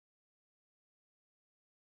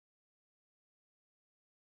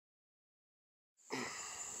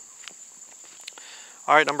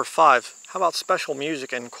All right, number 5. How about special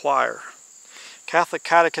music and choir? Catholic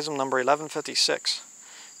Catechism number 1156.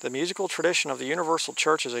 The musical tradition of the Universal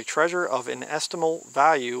Church is a treasure of inestimable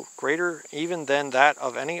value, greater even than that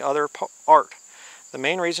of any other art. The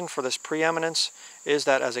main reason for this preeminence is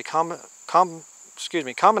that as a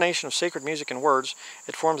combination of sacred music and words,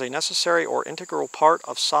 it forms a necessary or integral part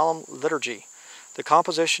of solemn liturgy. The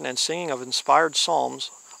composition and singing of inspired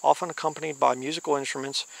psalms, often accompanied by musical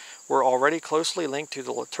instruments, were already closely linked to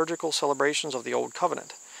the liturgical celebrations of the Old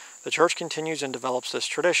Covenant. The Church continues and develops this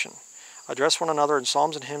tradition. Address one another in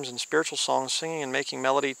psalms and hymns and spiritual songs, singing and making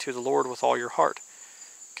melody to the Lord with all your heart.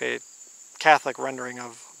 Okay, Catholic rendering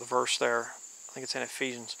of the verse there. I think it's in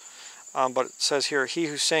Ephesians. But it says here, he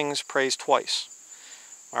who sings prays twice.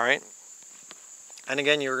 All right? And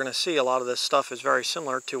again, you're going to see a lot of this stuff is very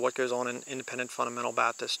similar to what goes on in independent fundamental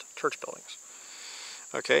Baptist church buildings.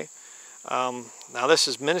 Okay? Now this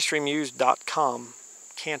is ministrymuse.com,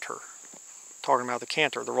 cantor. Talking about the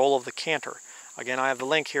cantor, the role of the cantor. Again, I have the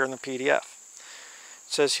link here in the PDF. It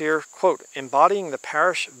says here, quote, embodying the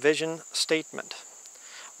parish vision statement.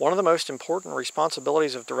 One of the most important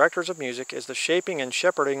responsibilities of directors of music is the shaping and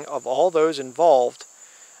shepherding of all those involved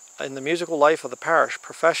in the musical life of the parish,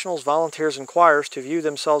 professionals, volunteers, and choirs, to view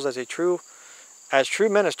themselves as true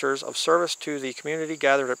ministers of service to the community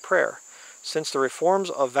gathered at prayer. Since the reforms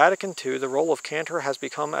of Vatican II, the role of cantor has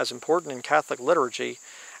become as important in Catholic liturgy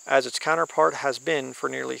as its counterpart has been for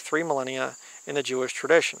nearly 3 millennia in the Jewish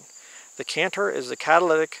tradition. The cantor is the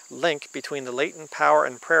catalytic link between the latent power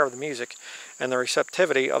and prayer of the music and the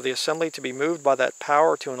receptivity of the assembly to be moved by that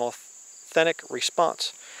power to an authentic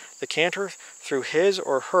response. The cantor, through his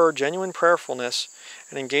or her genuine prayerfulness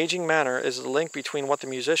and engaging manner, is the link between what the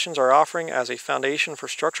musicians are offering as a foundation for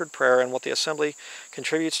structured prayer and what the assembly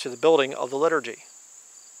contributes to the building of the liturgy.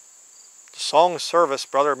 The song service,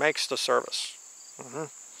 brother, makes the service.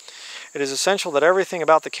 It is essential that everything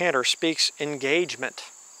about the cantor speaks engagement.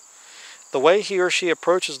 The way he or she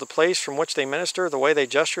approaches the place from which they minister, the way they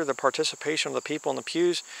gesture the participation of the people in the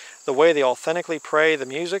pews, the way they authentically pray the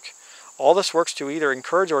music, all this works to either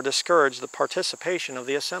encourage or discourage the participation of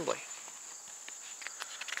the assembly.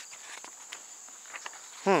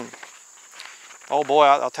 Oh boy,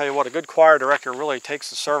 I'll tell you what, a good choir director really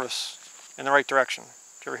takes the service in the right direction.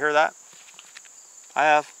 Did you ever hear that? I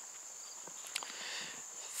have.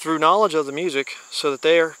 Through knowledge of the music, so that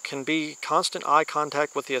there can be constant eye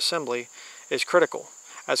contact with the assembly, is critical.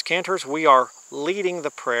 As cantors, we are leading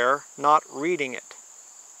the prayer, not reading it.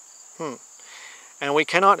 And we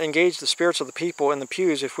cannot engage the spirits of the people in the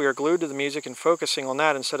pews if we are glued to the music and focusing on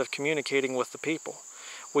that instead of communicating with the people.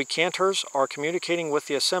 We cantors are communicating with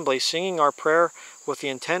the assembly, singing our prayer with the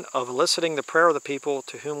intent of eliciting the prayer of the people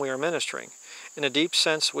to whom we are ministering. In a deep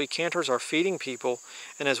sense, we cantors are feeding people,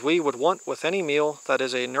 and as we would want with any meal that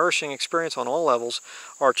is a nourishing experience on all levels,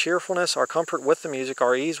 our cheerfulness, our comfort with the music,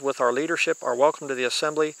 our ease with our leadership, our welcome to the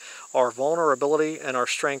assembly, our vulnerability, and our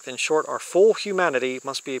strength, in short, our full humanity,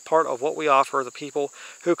 must be a part of what we offer the people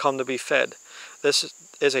who come to be fed. This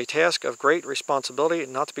is a task of great responsibility,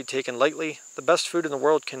 not to be taken lightly. The best food in the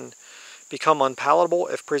world can become unpalatable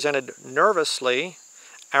if presented nervously,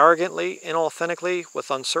 arrogantly, inauthentically, with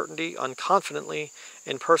uncertainty, unconfidently,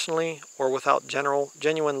 impersonally, or without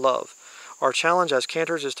genuine love. Our challenge as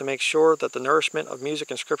cantors is to make sure that the nourishment of music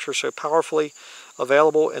and scripture so powerfully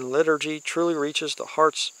available in liturgy truly reaches the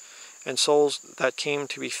hearts and souls that come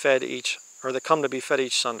to be fed each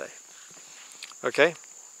Sunday. Okay?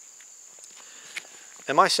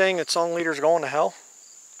 Am I saying that song leaders are going to hell?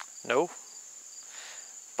 No.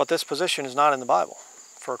 But this position is not in the Bible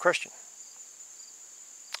for a Christian.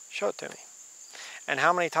 Show it to me. And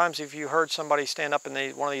how many times have you heard somebody stand up in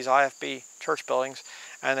one of these IFB church buildings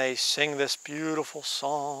and they sing this beautiful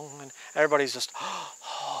song and everybody's just,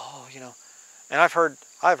 and I've heard,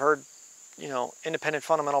 independent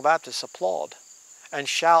fundamental Baptists applaud and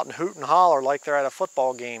shout and hoot and holler like they're at a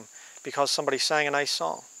football game because somebody sang a nice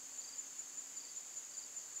song.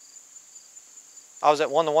 I was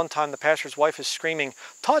at one time, the pastor's wife is screaming,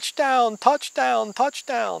 touchdown, touchdown,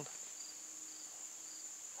 touchdown.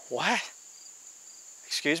 What?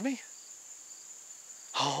 Excuse me?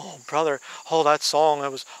 Oh, brother, that song,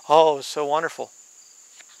 it was so wonderful.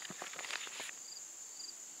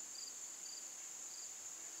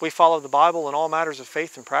 We follow the Bible in all matters of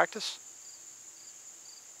faith and practice?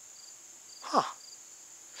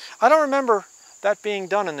 I don't remember that being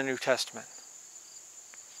done in the New Testament.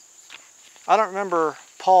 I don't remember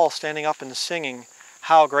Paul standing up and singing,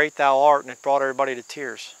 "How Great Thou Art," and it brought everybody to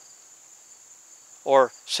tears.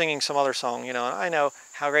 Or singing some other song, and I know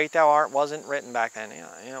 "How Great Thou Art" wasn't written back then,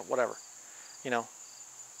 whatever,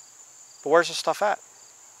 But where's the stuff at?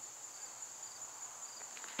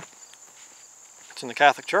 It's in the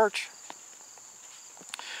Catholic Church.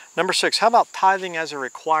 Number 6, how about tithing as a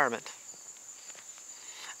requirement?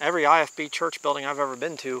 Every IFB church building I've ever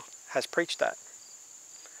been to has preached that.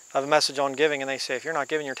 I have a message on giving, and they say, if you're not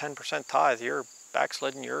giving your 10% tithe, you're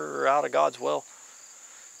backslidden, you're out of God's will.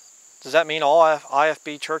 Does that mean all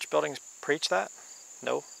IFB church buildings preach that?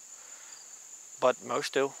 No. But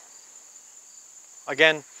most do.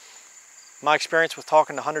 Again, my experience with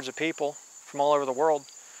talking to hundreds of people from all over the world,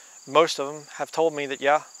 most of them have told me that,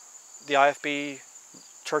 yeah, the IFB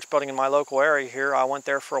church building in my local area here, I went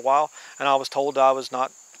there for a while, and I was told I was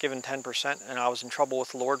not given 10%, and I was in trouble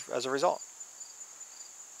with the Lord as a result.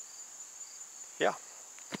 Yeah.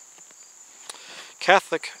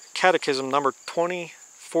 Catholic Catechism number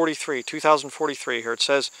 2043 here. It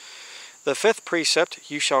says, the 5th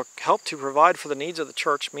precept, you shall help to provide for the needs of the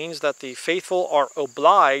church, means that the faithful are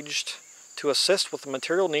obliged to assist with the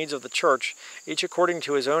material needs of the church, each according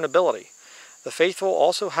to his own ability. The faithful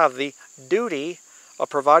also have the duty of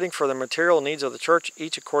providing for the material needs of the church,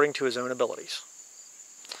 each according to his own abilities.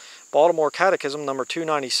 Baltimore Catechism number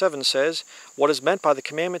 297 says, what is meant by the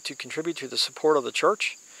commandment to contribute to the support of the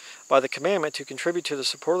church? By the commandment to contribute to the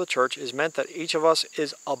support of the church is meant that each of us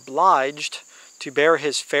is obliged to bear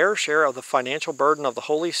his fair share of the financial burden of the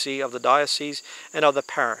Holy See, of the diocese, and of the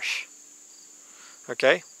parish.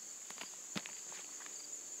 Okay?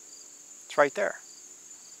 It's right there.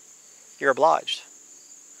 You're obliged.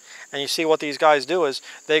 And you see what these guys do is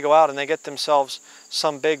they go out and they get themselves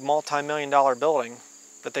some big multi-million-dollar building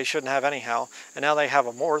that they shouldn't have anyhow, and now they have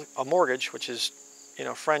a mortgage, which is, you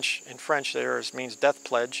know, in French there means death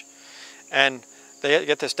pledge, and they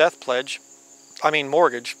get this mortgage,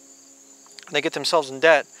 and they get themselves in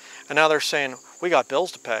debt, and now they're saying, we got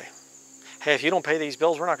bills to pay. Hey, if you don't pay these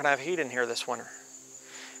bills, we're not going to have heat in here this winter.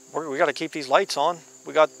 We got to keep these lights on.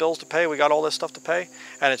 We got bills to pay. We got all this stuff to pay,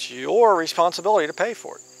 and it's your responsibility to pay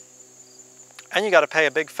for it. And you got to pay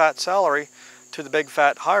a big fat salary to the big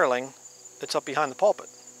fat hireling that's up behind the pulpit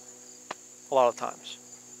a lot of times.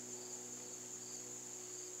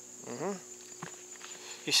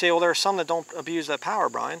 You say, well, there are some that don't abuse that power,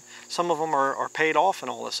 Brian. Some of them are paid off and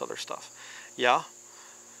all this other stuff. Yeah,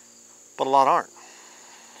 but a lot aren't.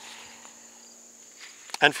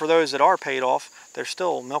 And for those that are paid off, they're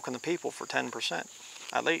still milking the people for 10%,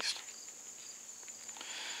 at least.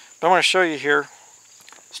 But I want to show you here,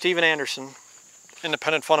 Stephen Anderson,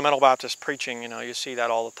 Independent Fundamental Baptist preaching, you know, you see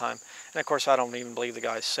that all the time. And of course, I don't even believe the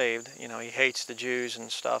guy's saved. You know, he hates the Jews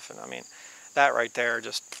and stuff. And I mean, that right there,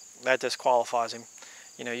 that disqualifies him.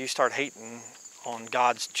 You know, you start hating on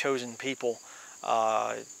God's chosen people.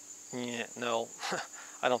 Yeah, no,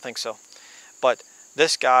 I don't think so. But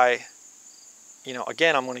this guy, you know,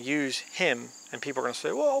 again, I'm going to use him, and people are going to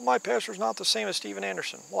say, well, my pastor's not the same as Stephen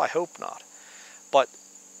Anderson. Well, I hope not. But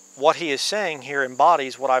what he is saying here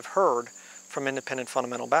embodies what I've heard from Independent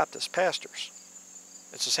Fundamental Baptist pastors.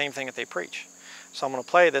 It's the same thing that they preach. So I'm going to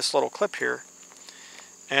play this little clip here.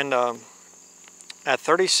 And at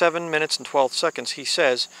 37 minutes and 12 seconds, he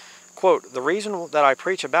says, quote, the reason that I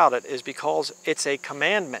preach about it is because it's a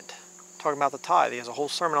commandment. Talking about the tithe. He has a whole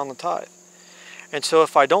sermon on the tithe. And so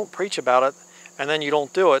if I don't preach about it, and then you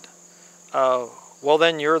don't do it, well,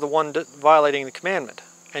 then you're the one violating the commandment.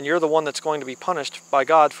 And you're the one that's going to be punished by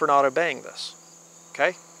God for not obeying this.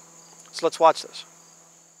 Okay? So let's watch this.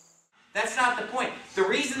 That's not the point. The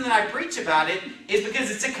reason that I preach about it is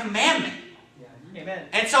because it's a commandment. Yeah. Amen.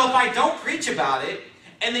 And so if I don't preach about it,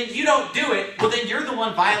 and then you don't do it, well, then you're the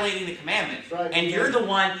one violating the commandment. Right. And you're the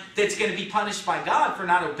one that's going to be punished by God for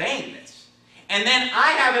not obeying this. And then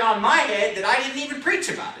I have it on my head that I didn't even preach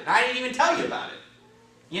about it. I didn't even tell you about it.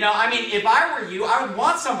 You know, I mean, if I were you, I would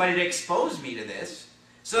want somebody to expose me to this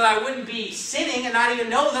so that I wouldn't be sinning and not even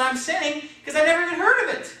know that I'm sinning because I never even heard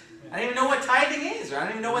of it. I don't even know what tithing is, or I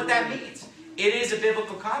don't even know what that means. It is a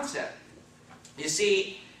biblical concept. You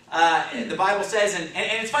see, the Bible says, and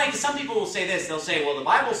it's funny because some people will say this, they'll say, well, the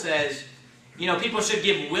Bible says, you know, people should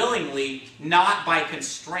give willingly, not by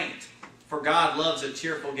constraint, for God loves a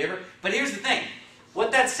cheerful giver. But here's the thing,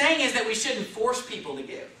 what that's saying is that we shouldn't force people to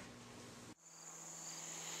give.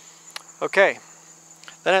 Okay,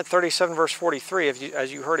 then at 37 verse 43,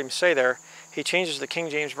 as you heard him say there, he changes the King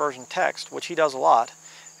James Version text, which he does a lot.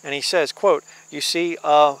 And he says, quote, you see,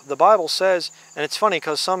 the Bible says, and it's funny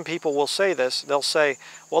because some people will say this, they'll say,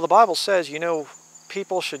 well, the Bible says, you know,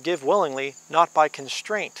 people should give willingly, not by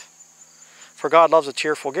constraint, for God loves a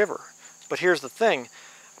cheerful giver. But here's the thing,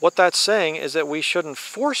 what that's saying is that we shouldn't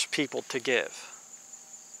force people to give.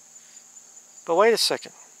 But wait a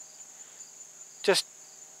second, just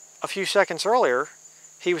a few seconds earlier,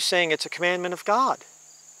 he was saying it's a commandment of God.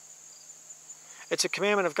 It's a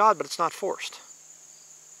commandment of God, but it's not forced.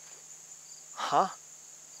 Huh?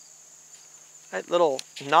 That little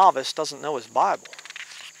novice doesn't know his Bible.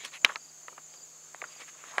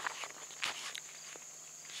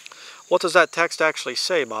 What does that text actually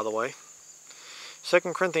say, by the way? 2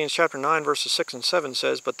 Corinthians chapter 9, verses 6 and 7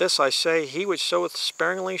 says, "But this I say, he which soweth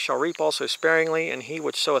sparingly shall reap also sparingly, and he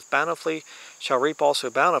which soweth bountifully shall reap also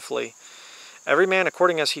bountifully. Every man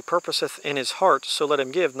according as he purposeth in his heart, so let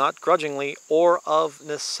him give, not grudgingly or of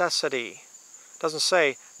necessity." It doesn't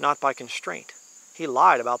say not by constraint. He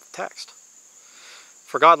lied about the text.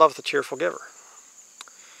 For God loveth a cheerful giver.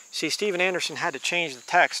 See, Stephen Anderson had to change the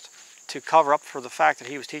text to cover up for the fact that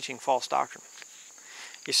he was teaching false doctrine.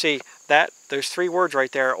 You see, those three words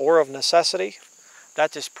right there, or of necessity,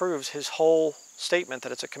 that disproves his whole statement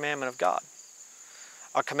that it's a commandment of God.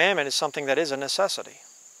 A commandment is something that is a necessity.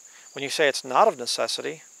 When you say it's not of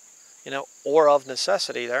necessity, or of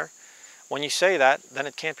necessity there, when you say that, then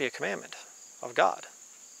it can't be a commandment of God.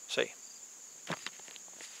 See?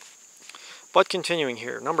 But continuing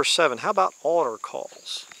here, number 7, how about altar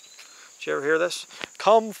calls? Did you ever hear this?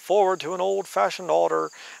 Come forward to an old-fashioned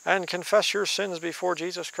altar and confess your sins before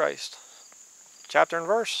Jesus Christ. Chapter and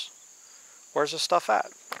verse. Where's this stuff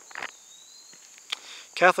at?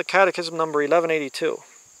 Catholic Catechism number 1182.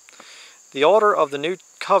 The altar of the New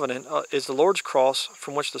Covenant is the Lord's cross,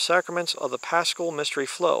 from which the sacraments of the Paschal mystery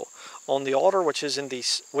flow. On the altar, which is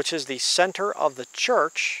the center of the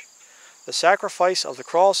church, the sacrifice of the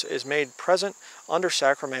cross is made present under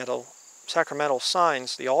sacramental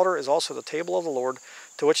signs. The altar is also the table of the Lord,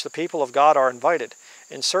 to which the people of God are invited.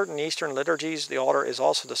 In certain Eastern liturgies, the altar is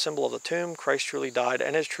also the symbol of the tomb. Christ truly died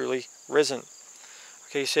and is truly risen.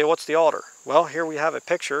 Okay, you say, what's the altar? Well, here we have a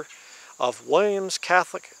picture of Williams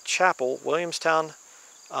Catholic Chapel, Williamstown.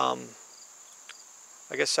 I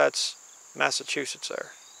guess that's Massachusetts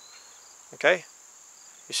there. Okay?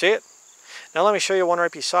 You see it? Now let me show you one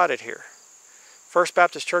right beside it here. First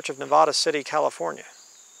Baptist Church of Nevada City, California.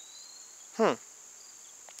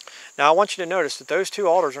 Now I want you to notice that those two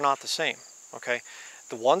altars are not the same. Okay?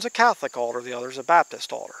 The one's a Catholic altar, the other's a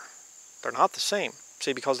Baptist altar. They're not the same.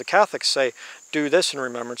 See, because the Catholics say, do this in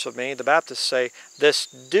remembrance of me. The Baptists say, this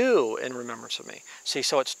do in remembrance of me. See,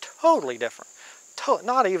 so it's totally different.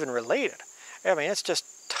 Not even related. I mean, it's just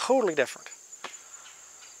totally different.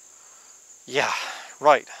 Yeah,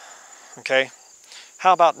 right. Okay.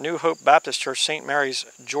 How about New Hope Baptist Church, St. Mary's,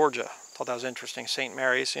 Georgia? Thought that was interesting. St.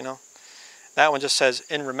 Mary's, That one just says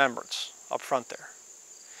in remembrance up front there.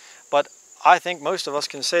 But I think most of us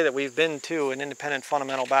can say that we've been to an independent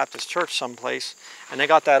fundamental Baptist church someplace, and they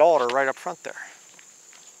got that altar right up front there.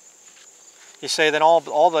 You say then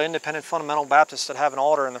all the independent fundamental Baptists that have an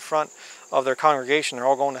altar in the front of their congregation, they're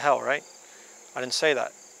all going to hell, right? I didn't say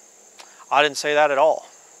that. I didn't say that at all.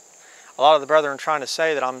 A lot of the brethren trying to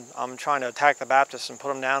say that I'm trying to attack the Baptists and put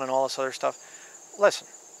them down and all this other stuff. Listen,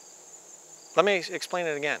 let me explain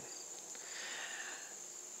it again.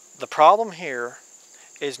 The problem here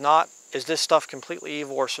is not, is this stuff completely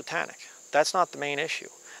evil or satanic? That's not the main issue.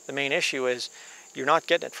 The main issue is you're not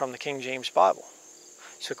getting it from the King James Bible.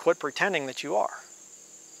 So quit pretending that you are.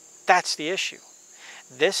 That's the issue.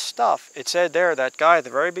 This stuff, it said there, that guy at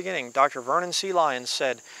the very beginning, Dr. Vernon C. Lyons,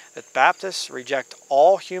 said that Baptists reject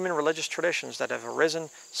all human religious traditions that have arisen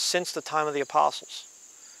since the time of the apostles.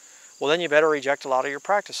 Well, then you better reject a lot of your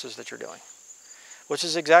practices that you're doing, which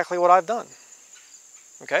is exactly what I've done.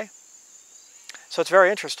 Okay? So it's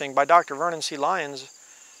very interesting. By Dr. Vernon C. Lyons'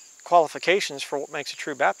 qualifications for what makes a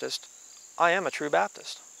true Baptist, I am a true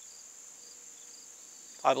Baptist.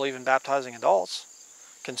 I believe in baptizing adults,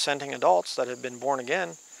 consenting adults that have been born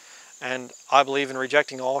again, and I believe in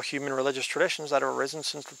rejecting all human religious traditions that have arisen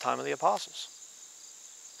since the time of the apostles.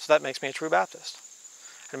 So that makes me a true Baptist.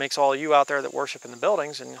 It makes all of you out there that worship in the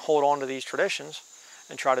buildings and hold on to these traditions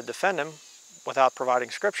and try to defend them without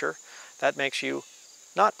providing scripture, that makes you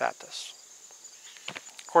not Baptists,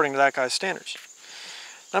 according to that guy's standards.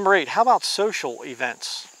 Number 8, how about social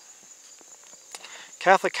events?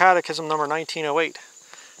 Catholic Catechism number 1908.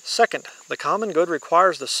 Second, the common good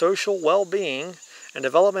requires the social well-being and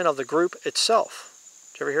development of the group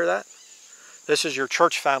itself. Did you ever hear that? This is your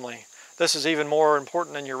church family. This is even more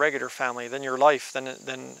important than your regular family, than your life,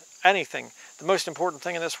 than anything. The most important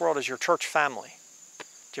thing in this world is your church family.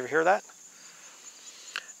 Did you ever hear that?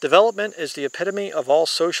 Development is the epitome of all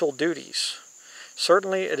social duties.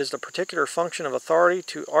 Certainly it is the particular function of authority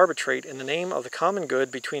to arbitrate in the name of the common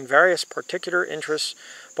good between various particular interests,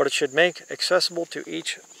 but it should make accessible to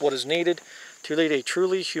each what is needed to lead a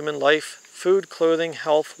truly human life: food, clothing,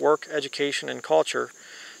 health, work, education, and culture,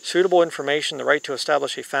 suitable information, the right to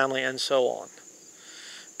establish a family, and so on.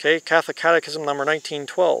 Okay, Catholic Catechism number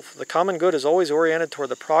 1912. The common good is always oriented toward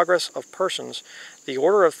the progress of persons. The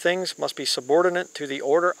order of things must be subordinate to the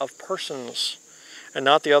order of persons, and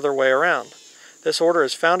not the other way around. This order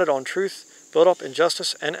is founded on truth, built up in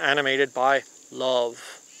justice, and animated by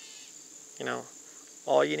love. You know,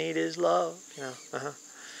 all you need is love. You know,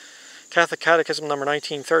 Catholic Catechism number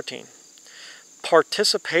 1913.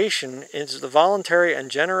 Participation is the voluntary and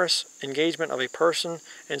generous engagement of a person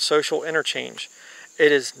in social interchange.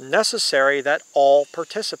 It is necessary that all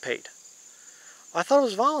participate. I thought it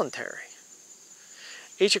was voluntary.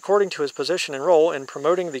 Each according to his position and role in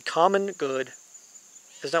promoting the common good.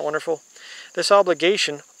 Isn't that wonderful? This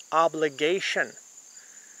obligation,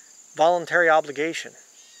 voluntary obligation.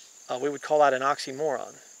 We would call that an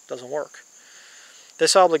oxymoron. Doesn't work.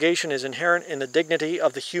 This obligation is inherent in the dignity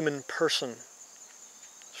of the human person.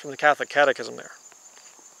 It's from the Catholic Catechism there.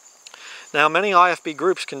 Now, many IFB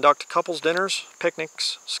groups conduct couples dinners,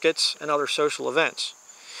 picnics, skits, and other social events.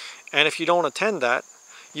 And if you don't attend that,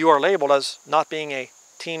 you are labeled as not being a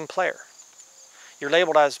team player. You're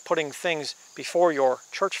labeled as putting things before your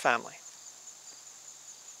church family.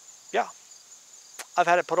 Yeah, I've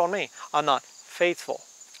had it put on me. I'm not faithful,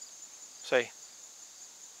 say,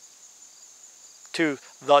 to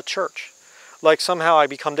the church. Like somehow I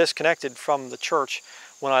become disconnected from the church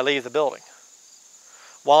when I leave the building.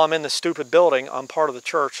 While I'm in the stupid building, I'm part of the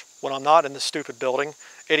church. When I'm not in the stupid building,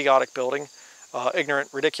 idiotic building,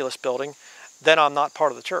 ignorant, ridiculous building, then I'm not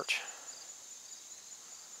part of the church.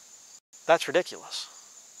 That's ridiculous.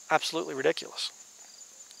 Absolutely ridiculous.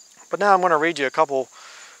 But now I'm going to read you a couple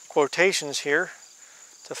quotations here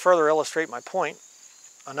to further illustrate my point.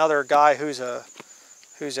 Another guy who's a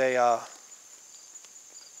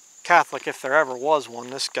Catholic, if there ever was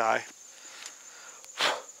one, this guy.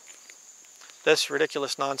 This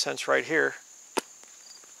ridiculous nonsense right here.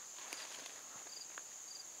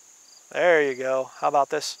 There you go. How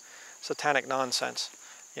about this satanic nonsense?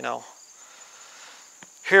 You know.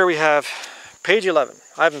 Here we have page 11.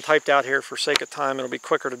 I haven't typed out here for sake of time. It'll be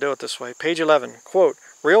quicker to do it this way. Page 11. Quote,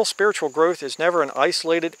 real spiritual growth is never an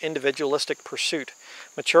isolated individualistic pursuit.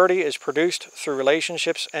 Maturity is produced through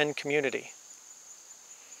relationships and community.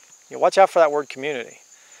 You watch out for that word community.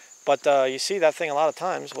 But you see that thing a lot of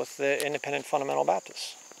times with the independent fundamental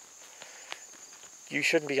Baptists. You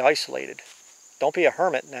shouldn't be isolated. Don't be a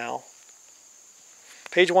hermit now.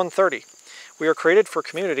 Page 130. We are created for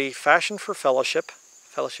community, fashioned for fellowship,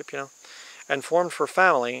 you know, and formed for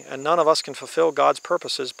family, and none of us can fulfill God's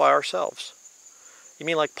purposes by ourselves. You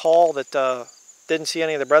mean like Paul that didn't see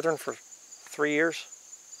any of the brethren for 3 years?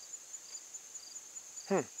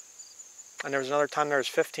 And there was another time there was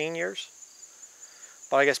 15 years?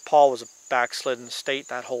 But I guess Paul was a backslidden state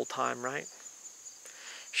that whole time, right?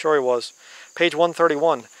 Sure he was. Page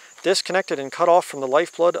 131. Disconnected and cut off from the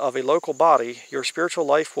lifeblood of a local body, your spiritual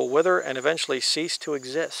life will wither and eventually cease to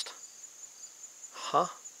exist. Huh?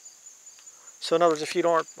 So in other words, if you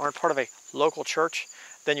aren't part of a local church,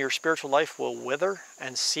 then your spiritual life will wither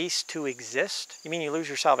and cease to exist? You mean you lose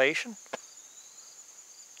your salvation?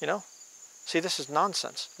 You know? See, this is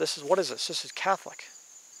nonsense. What is this? This is Catholic.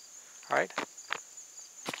 All right?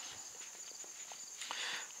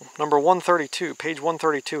 Number 132, page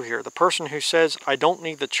 132 here. The person who says, I don't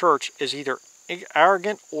need the church, is either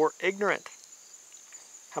arrogant or ignorant.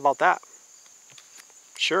 How about that?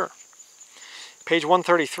 Sure. Page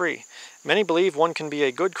 133. Many believe one can be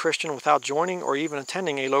a good Christian without joining or even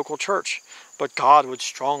attending a local church, but God would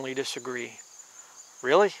strongly disagree.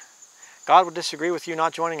 Really? God would disagree with you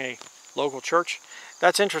not joining a local church?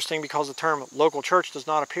 That's interesting because the term local church does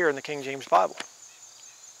not appear in the King James Bible.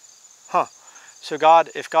 Huh. So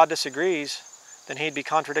if God disagrees, then he'd be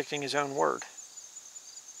contradicting his own word.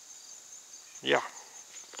 Yeah.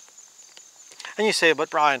 And you say, but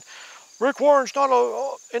Brian, Rick Warren's not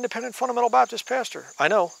an independent fundamental Baptist pastor. I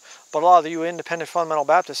know, but a lot of you independent fundamental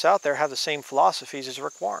Baptists out there have the same philosophies as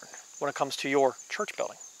Rick Warren when it comes to your church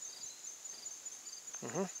building.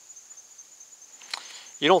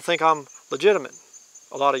 You don't think I'm legitimate,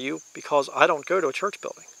 a lot of you, because I don't go to a church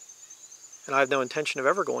building. And I have no intention of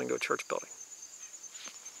ever going to a church building.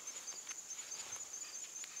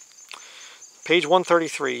 Page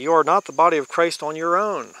 133. You are not the body of Christ on your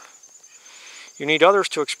own. You need others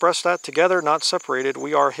to express that together, not separated.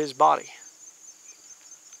 We are his body.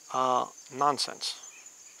 Nonsense.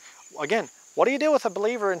 Again, what do you do with a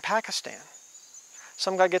believer in Pakistan?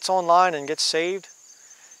 Some guy gets online and gets saved.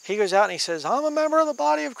 He goes out and he says, I'm a member of the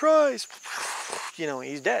body of Christ. You know,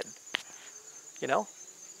 he's dead. You know?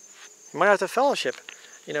 He might have to fellowship,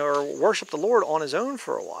 you know, or worship the Lord on his own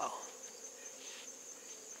for a while.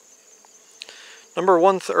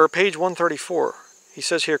 Page 134. He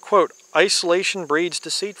says here, quote, isolation breeds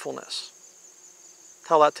deceitfulness.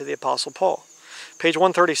 Tell that to the Apostle Paul. Page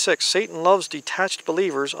 136, Satan loves detached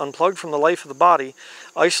believers, unplugged from the life of the body,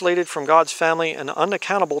 isolated from God's family, and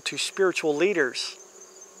unaccountable to spiritual leaders.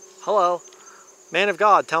 Hello, man of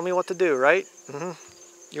God, tell me what to do, right?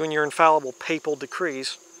 You and your infallible papal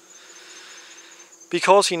decrees.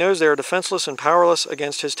 Because he knows they are defenseless and powerless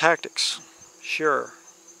against his tactics. Sure.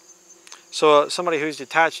 So somebody who's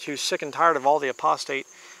detached, who's sick and tired of all the apostate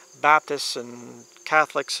Baptists and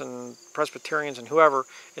Catholics and Presbyterians and whoever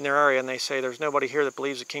in their area, and they say there's nobody here that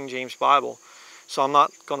believes the King James Bible, so I'm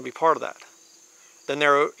not going to be part of that. Then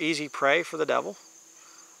they're easy prey for the devil.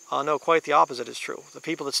 No, quite the opposite is true. The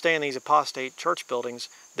people that stay in these apostate church buildings,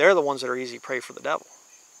 they're the ones that are easy prey for the devil.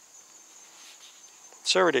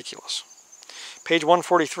 So ridiculous. Page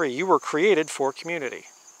 143, you were created for community.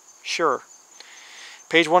 Sure.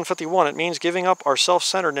 Page 151, it means giving up our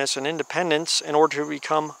self-centeredness and independence in order to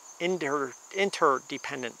become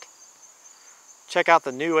interdependent. Check out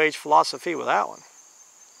the New Age philosophy with that one.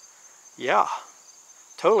 Yeah,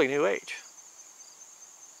 totally New Age.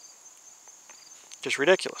 Just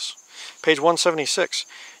ridiculous. Page 176,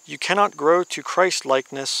 you cannot grow to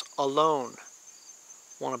Christ-likeness alone.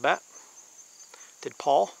 Want to bet? Did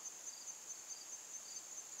Paul?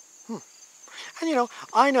 And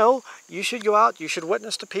I know you should go out, you should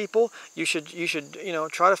witness to people, you should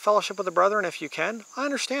try to fellowship with the brethren if you can. I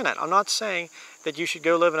understand that. I'm not saying that you should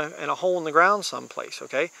go live in a hole in the ground someplace,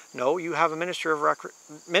 okay? No, you have a ministry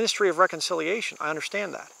of reconciliation. I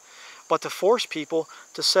understand that. But to force people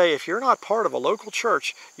to say, if you're not part of a local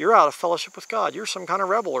church, you're out of fellowship with God, you're some kind of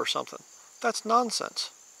rebel or something. That's nonsense.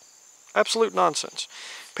 Absolute nonsense.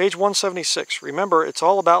 Page 176. Remember, it's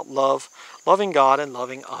all about love, loving God and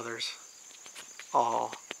loving others.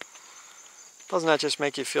 Oh, doesn't that just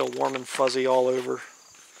make you feel warm and fuzzy all over?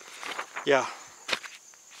 Yeah.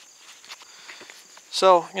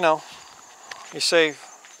 So, you say,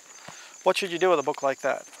 what should you do with a book like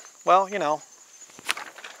that? Well,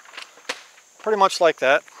 pretty much like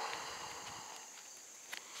that.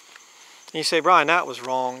 And you say, Brian, that was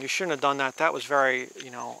wrong. You shouldn't have done that. That was very,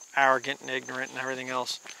 arrogant and ignorant and everything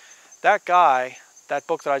else. That guy, that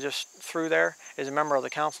book that I just threw there, is a member of the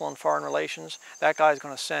Council on Foreign Relations. That guy is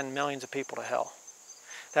going to send millions of people to hell.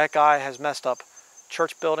 That guy has messed up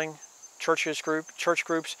church building, church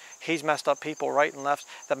groups. He's messed up people right and left.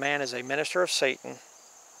 The man is a minister of Satan.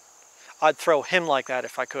 I'd throw him like that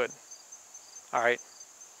if I could. All right.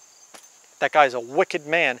 That guy's a wicked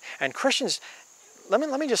man. And Christians, let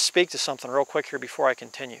me just speak to something real quick here before I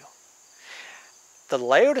continue. The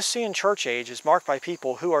Laodicean church age is marked by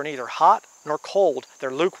people who are neither hot nor cold. They're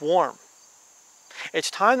lukewarm.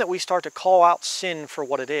 It's time that we start to call out sin for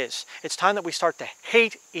what it is. It's time that we start to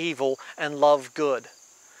hate evil and love good.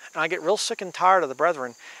 And I get real sick and tired of the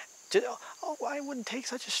brethren. Oh, I wouldn't take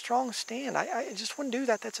such a strong stand. I just wouldn't do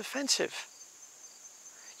that. That's offensive.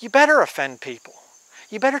 You better offend people.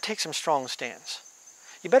 You better take some strong stands.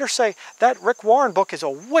 You better say, that Rick Warren book is a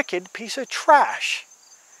wicked piece of trash.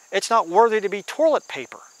 It's not worthy to be toilet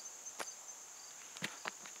paper.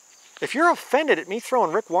 If you're offended at me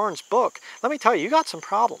throwing Rick Warren's book, let me tell you, you got some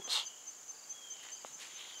problems.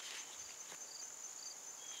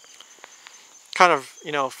 Kind of,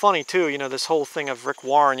 funny too, this whole thing of Rick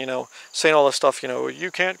Warren, saying all this stuff,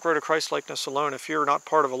 you can't grow to Christ-likeness alone. If you're not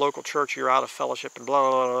part of a local church, you're out of fellowship and blah,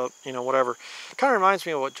 blah, blah, whatever. It kind of reminds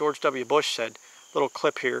me of what George W. Bush said. Little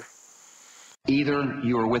clip here. Either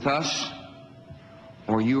you are with us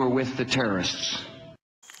or you are with the terrorists.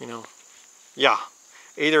 Yeah.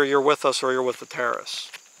 Either you're with us or you're with the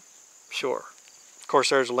terrorists. Sure. Of course,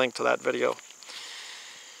 there's a link to that video.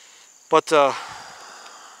 But,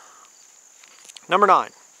 number 9.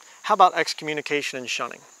 How about excommunication and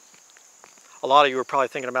shunning? A lot of you are probably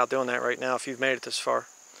thinking about doing that right now if you've made it this far.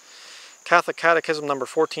 Catholic Catechism number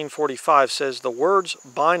 1445 says, the words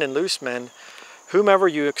bind and loose men, whomever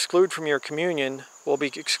you exclude from your communion will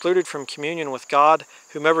be excluded from communion with God.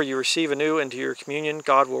 Whomever you receive anew into your communion,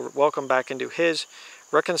 God will welcome back into his.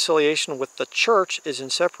 Reconciliation with the church is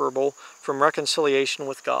inseparable from reconciliation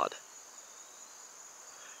with God.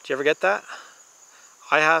 Did you ever get that?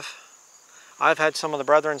 I have. I've had some of the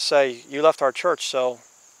brethren say, you left our church, so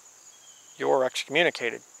you're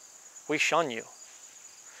excommunicated. We shun you.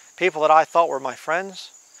 People that I thought were my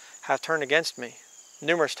friends have turned against me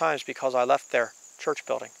numerous times because I left their church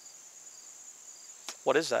building.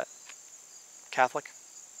 What is that? Catholic?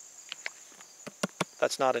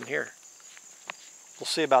 That's not in here. We'll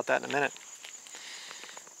see about that in a minute.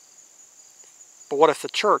 But what if the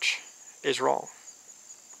church is wrong?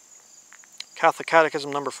 Catholic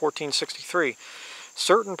Catechism number 1463.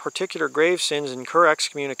 Certain particular grave sins incur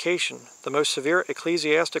excommunication, the most severe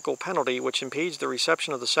ecclesiastical penalty which impedes the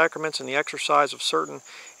reception of the sacraments and the exercise of certain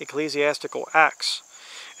ecclesiastical acts,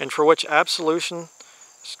 and for which absolution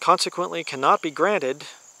consequently cannot be granted,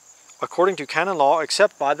 according to canon law,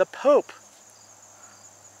 except by the Pope.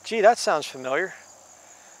 Gee, that sounds familiar.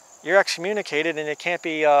 You're excommunicated and it can't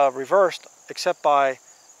be reversed except by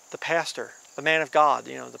the pastor, the man of God,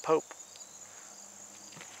 the Pope.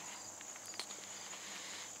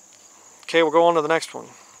 Okay, we'll go on to the next one.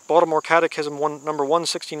 Baltimore Catechism number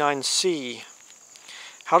 169C.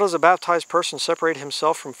 How does a baptized person separate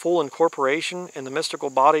himself from full incorporation in the mystical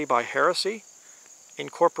body by heresy?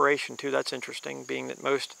 Incorporation, too, that's interesting, being that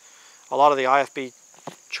a lot of the IFB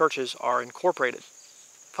churches are incorporated,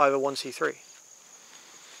 501c3.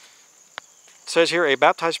 It says here, a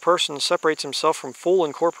baptized person separates himself from full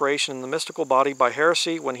incorporation in the mystical body by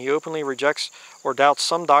heresy when he openly rejects or doubts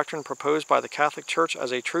some doctrine proposed by the Catholic Church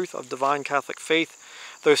as a truth of divine Catholic faith,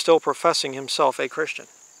 though still professing himself a Christian.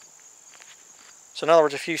 So in other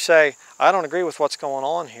words, if you say, I don't agree with what's going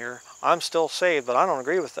on here, I'm still saved, but I don't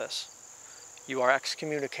agree with this, you are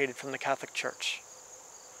excommunicated from the Catholic Church,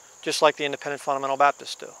 just like the independent fundamental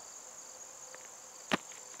Baptists do.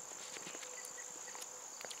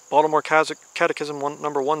 Baltimore Catechism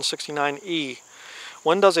number 169E.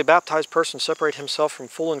 When does a baptized person separate himself from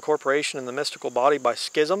full incorporation in the mystical body by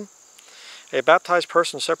schism? A baptized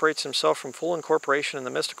person separates himself from full incorporation in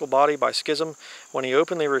the mystical body by schism when he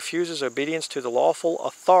openly refuses obedience to the lawful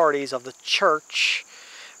authorities of the Church,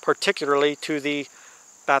 particularly to the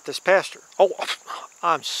Baptist pastor. Oh,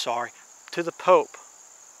 I'm sorry, to the Pope,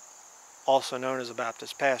 also known as a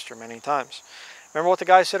Baptist pastor many times. Remember what the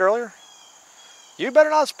guy said earlier? You better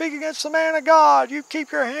not speak against the man of God. You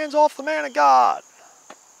keep your hands off the man of God.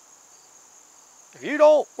 If you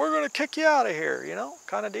don't, we're going to kick you out of here,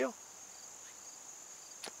 kind of deal.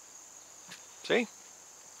 See?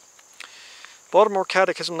 Baltimore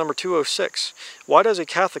Catechism number 206. Why does a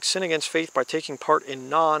Catholic sin against faith by taking part in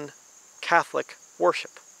non-Catholic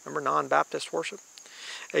worship? Remember non-Baptist worship?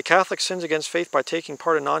 A Catholic sins against faith by taking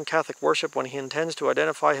part in non-Catholic worship when he intends to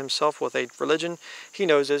identify himself with a religion he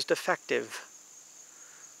knows is defective.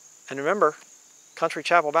 And remember, Country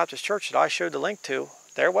Chapel Baptist Church that I showed the link to,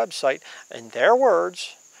 their website, and their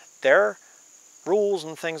words, their rules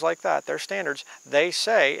and things like that, their standards, they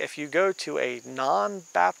say if you go to a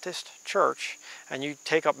non-Baptist church and you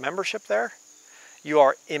take up membership there, you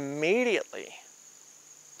are immediately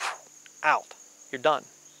out. You're done.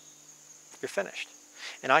 You're finished.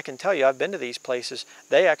 And I can tell you, I've been to these places,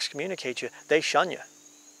 they excommunicate you, they shun you.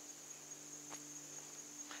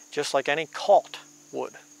 Just like any cult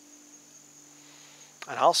would.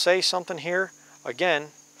 And I'll say something here, again,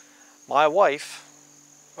 my wife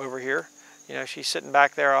over here, she's sitting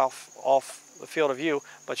back there off the field of view,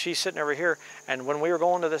 but she's sitting over here, and when we were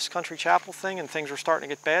going to this Country Chapel thing and things were starting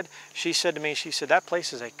to get bad, she said to me, that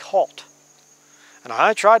place is a cult. And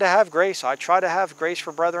I try to have grace. I try to have grace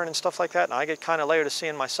for brethren and stuff like that, and I get kind of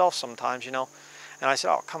Laodicean myself sometimes, And I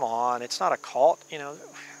said, oh, come on, it's not a cult,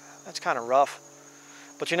 that's kind of rough.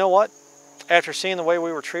 But you know what? After seeing the way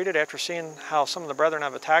we were treated, after seeing how some of the brethren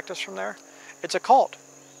have attacked us from there, it's a cult.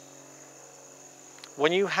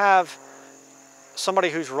 When you have somebody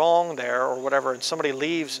who's wrong there or whatever, and somebody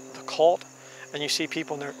leaves the cult, and you see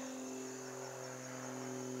people in there,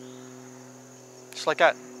 just like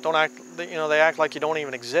that, don't act, they act like you don't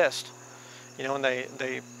even exist, and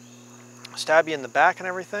they stab you in the back and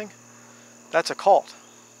everything. That's a cult.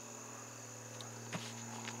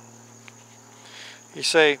 You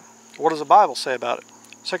say, what does the Bible say about it?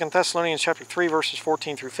 2 Thessalonians chapter 3 verses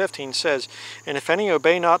 14 through 15 says, and if any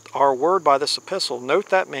obey not our word by this epistle, note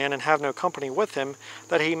that man and have no company with him,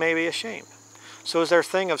 that he may be ashamed. So is there a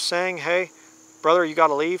thing of saying, hey, brother, you got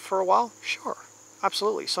to leave for a while? Sure,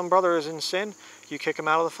 absolutely. Some brother is in sin, you kick him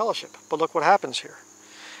out of the fellowship. But look what happens here.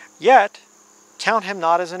 Yet, count him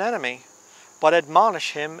not as an enemy, but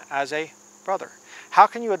admonish him as a brother. How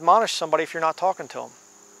can you admonish somebody if you're not talking to him?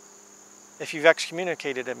 If you've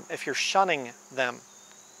excommunicated him, if you're shunning them,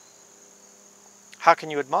 how can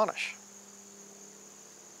you admonish?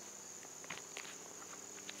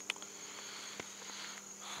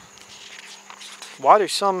 Why do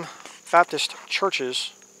some Baptist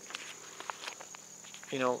churches,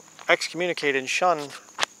 excommunicate and shun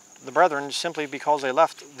the brethren simply because they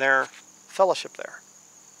left their fellowship there?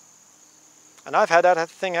 And I've had that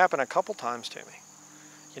thing happen a couple times to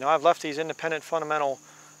me. I've left these independent fundamental,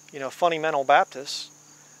 fundamental Baptists,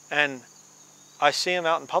 and I see them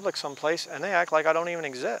out in public someplace, and they act like I don't even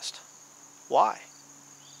exist. Why?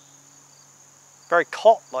 Very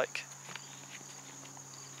cult-like.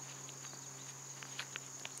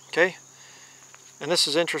 Okay, and this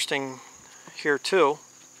is interesting here too.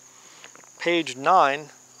 Page 9,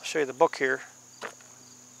 I'll show you the book here.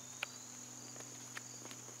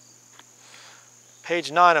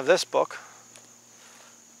 Page 9 of this book,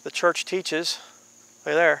 the church teaches,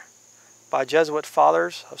 right there, by Jesuit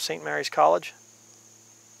fathers of St. Mary's College.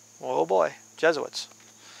 Oh boy, Jesuits.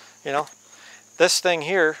 You know, this thing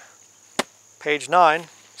here, page 9,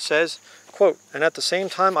 says, quote, "And at the same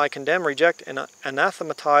time I condemn, reject, and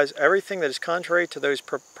anathematize everything that is contrary to those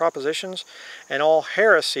propositions and all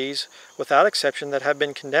heresies without exception that have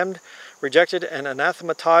been condemned, rejected, and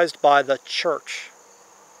anathematized by the church."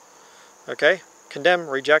 Okay? Condemn,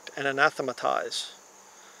 reject, and anathematize.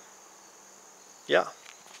 Yeah.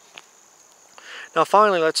 Now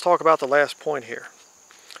finally, let's talk about the last point here.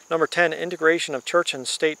 Number 10, integration of church and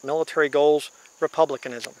state military goals,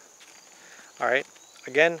 republicanism. All right,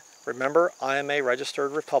 again, remember, I am a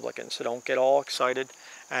registered Republican, so don't get all excited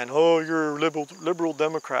and, oh, you're a liberal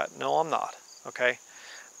Democrat. No, I'm not, okay?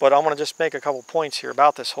 But I want to just make a couple points here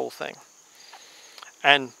about this whole thing.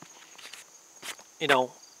 And, you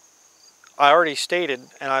know, I already stated,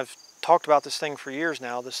 and I've talked about this thing for years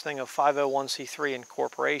now, this thing of 501c3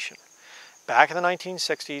 incorporation. Back in the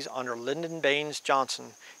 1960s, under Lyndon Baines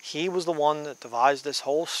Johnson, he was the one that devised this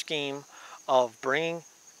whole scheme of bringing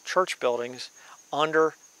church buildings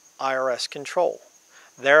under IRS control,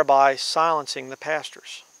 thereby silencing the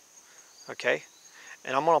pastors. Okay?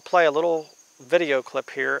 And I'm going to play a little video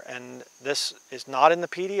clip here, and this is not in the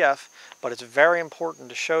PDF, but it's very important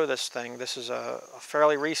to show this thing. This is a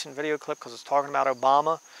fairly recent video clip because it's talking about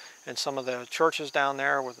Obama and some of the churches down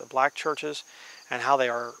there with the black churches and how they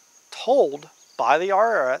are told by the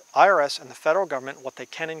IRS and the federal government what they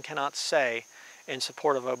can and cannot say in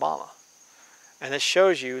support of Obama. And this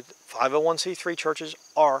shows you that 501c3 churches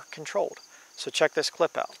are controlled. So check this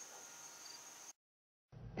clip out.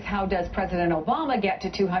 How does President Obama get to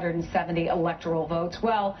 270 electoral votes?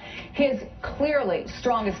 Well, his clearly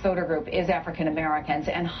strongest voter group is African Americans,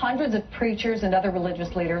 and hundreds of preachers and other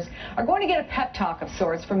religious leaders are going to get a pep talk of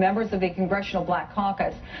sorts from members of the Congressional Black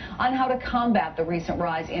Caucus on how to combat the recent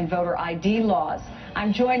rise in voter ID laws.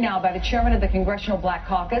 I'm joined now by the chairman of the Congressional Black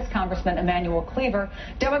Caucus, Congressman Emanuel Cleaver,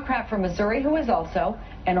 Democrat from Missouri, who is also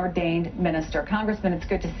an ordained minister. Congressman, it's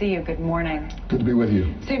good to see you. Good morning. Good to be with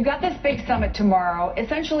you. So you've got this big summit tomorrow.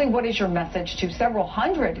 Essentially, what is your message to several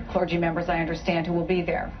hundred clergy members, I understand, who will be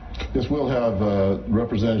there? Yes, we'll have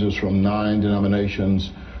representatives from 9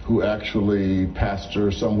 denominations who actually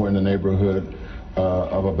pastor somewhere in the neighborhood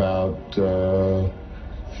of about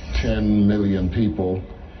 10 million people.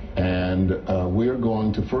 And we're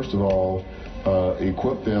going to, first of all,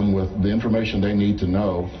 equip them with the information they need to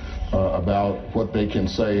know about what they can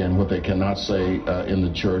say and what they cannot say in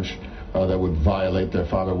the church that would violate their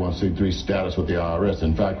 501c3 status with the IRS.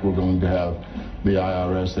 In fact, we're going to have the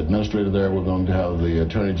IRS administrator there. We're going to have the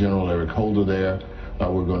Attorney General, Eric Holder, there.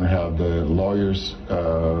 We're going to have the lawyers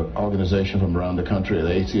organization from around the country, the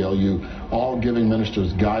ACLU, all giving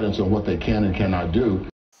ministers guidance on what they can and cannot do.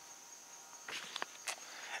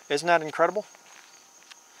 Isn't that incredible?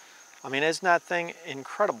 I mean, isn't that thing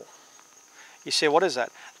incredible? You say, what is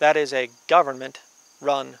that? That is a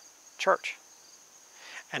government-run church.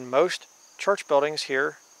 And most church buildings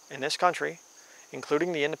here in this country,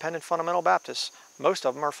 including the Independent Fundamental Baptists, most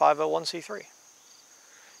of them are 501c3.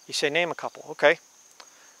 You say, name a couple. Okay.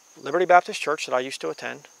 Liberty Baptist Church that I used to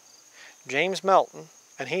attend. James Melton,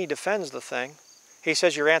 and he defends the thing. He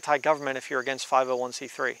says you're anti-government if you're against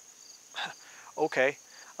 501c3. Okay.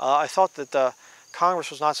 I thought that Congress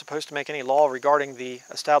was not supposed to make any law regarding the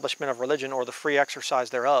establishment of religion or the free exercise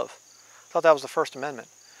thereof. I thought that was the First Amendment.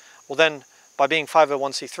 Well then, by being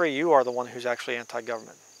 501c3, you are the one who's actually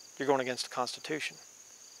anti-government. You're going against the Constitution.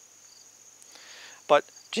 But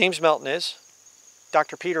James Melton is,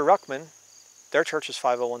 Dr. Peter Ruckman, their church is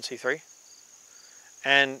 501c3,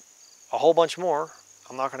 and a whole bunch more.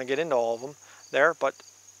 I'm not going to get into all of them there, but,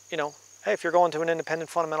 you know, hey, if you're going to an Independent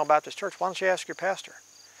Fundamental Baptist church, why don't you ask your pastor?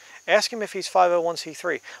 Ask him if he's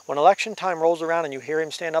 501c3. When election time rolls around and you hear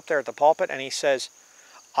him stand up there at the pulpit and he says,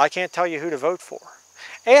 I can't tell you who to vote for,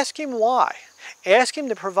 ask him why. Ask him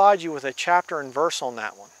to provide you with a chapter and verse on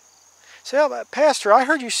that one. Say, oh, Pastor, I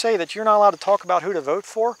heard you say that you're not allowed to talk about who to vote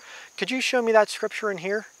for. Could you show me that scripture in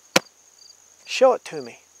here? Show it to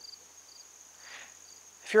me.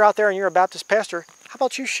 If you're out there and you're a Baptist pastor, how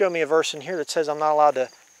about you show me a verse in here that says I'm not allowed to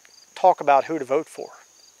talk about who to vote for?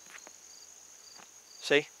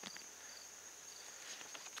 See?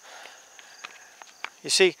 You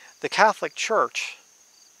see, the Catholic Church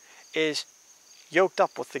is yoked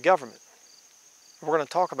up with the government. We're going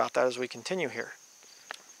to talk about that as we continue here.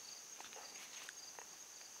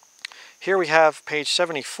 Here we have page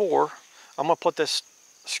 74. I'm going to put this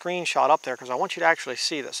screenshot up there because I want you to actually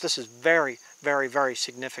see this. This is very, very, very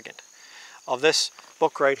significant. Of this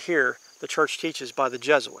book right here, The Church Teaches by the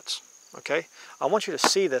Jesuits. Okay? I want you to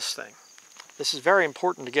see this thing. This is very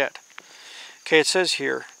important to get. Okay, it says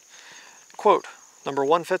here, quote, number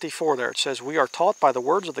 154 there, it says, "We are taught by the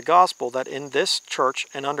words of the gospel that in this church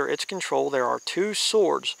and under its control there are two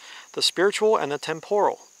swords, the spiritual and the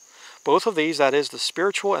temporal. Both of these, that is, the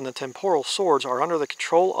spiritual and the temporal swords, are under the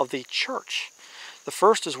control of the church. The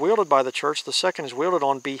first is wielded by the church, the second is wielded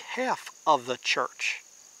on behalf of the church."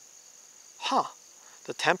 Huh.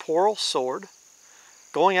 The temporal sword,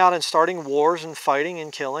 going out and starting wars and fighting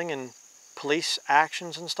and killing and police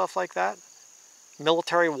actions and stuff like that,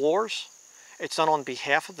 military wars, it's done on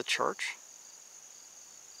behalf of the church.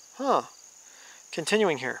 Huh.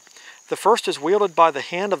 Continuing here. The first is wielded by the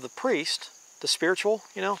hand of the priest, the spiritual,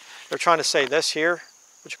 you know. They're trying to say this here,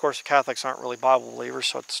 which of course the Catholics aren't really Bible believers,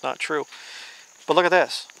 so it's not true. But look at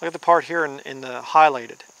this. Look at the part here in the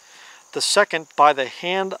highlighted. The second by the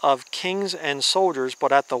hand of kings and soldiers,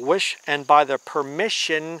 but at the wish and by the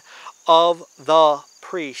permission of the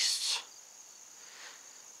priests.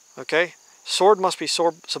 Okay? Sword must be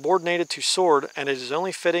subordinated to sword, and it is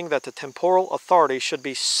only fitting that the temporal authority should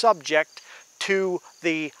be subject to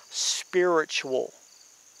the spiritual.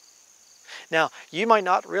 Now, you might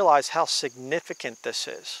not realize how significant this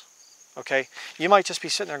is. Okay? You might just be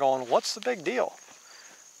sitting there going, what's the big deal?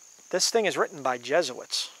 This thing is written by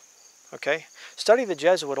Jesuits. Okay? Study the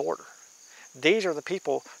Jesuit order. These are the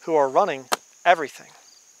people who are running everything.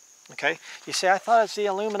 Okay? You say, I thought it's the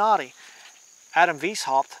Illuminati. Adam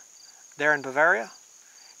Weishaupt, there in Bavaria,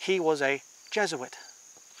 he was a Jesuit.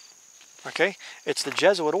 Okay? It's the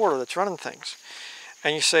Jesuit order that's running things.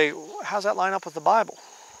 And you say, how's that line up with the Bible?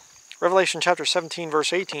 Revelation chapter 17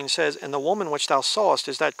 verse 18 says, "And the woman which thou sawest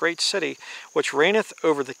is that great city which reigneth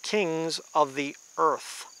over the kings of the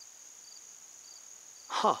earth."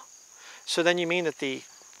 Huh. So then you mean that the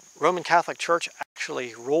Roman Catholic Church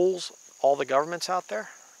actually rules all the governments out there?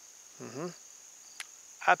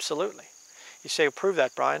 Absolutely. You say, prove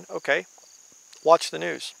that, Brian. Okay. Watch the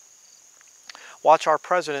news. Watch our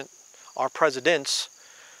presidents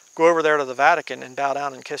go over there to the Vatican and bow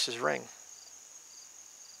down and kiss his ring.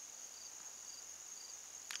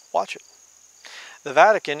 Watch it. The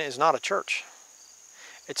Vatican is not a church.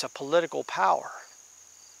 It's a political power.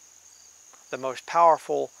 The most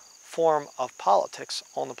powerful form of politics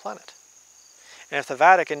on the planet. And if the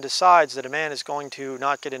Vatican decides that a man is going to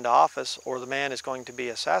not get into office or the man is going to be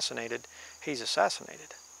assassinated, he's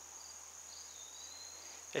assassinated.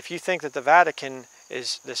 If you think that the Vatican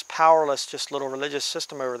is this powerless, just little religious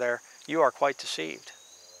system over there, you are quite deceived.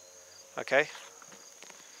 Okay?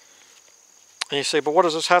 And you say, but what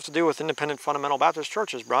does this have to do with independent fundamental Baptist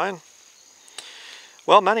churches, Brian?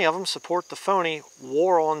 Well, many of them support the phony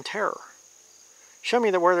war on terror. Show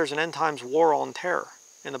me where there's an end times war on terror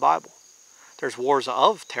in the Bible. There's wars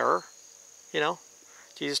of terror, you know.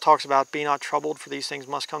 Jesus talks about, be not troubled, for these things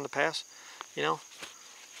must come to pass. You know,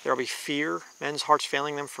 there will be fear, men's hearts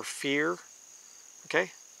failing them for fear.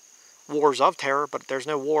 Okay? Wars of terror, but there's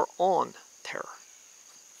no war on terror.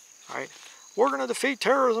 All right? We're going to defeat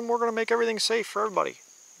terrorism. We're going to make everything safe for everybody.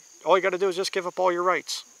 All you got to do is just give up all your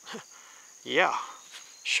rights. Yeah,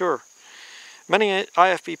 sure. Many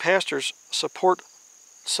IFB pastors supported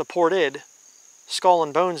Skull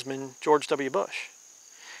and Bonesman George W. Bush.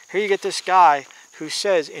 Here you get this guy who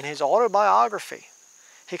says in his autobiography,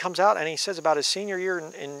 he comes out and he says about his senior year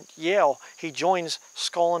in Yale, he joins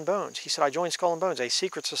Skull and Bones. He said, I joined Skull and Bones, a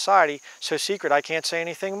secret society, so secret I can't say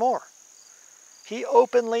anything more. He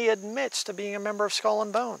openly admits to being a member of Skull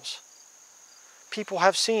and Bones. People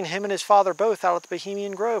have seen him and his father both out at the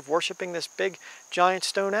Bohemian Grove worshiping this big giant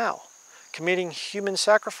stone owl, committing human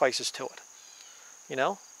sacrifices to it. You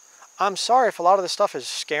know? I'm sorry if a lot of this stuff is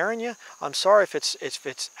scaring you. I'm sorry if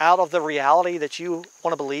it's out of the reality that you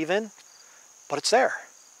want to believe in, but it's there.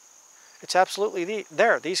 It's absolutely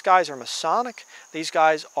there. These guys are Masonic. These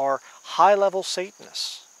guys are high-level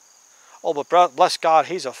Satanists. Oh, but bless God,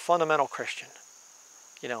 he's a fundamental Christian.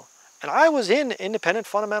 You know, and I was in independent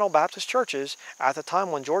fundamental Baptist churches at the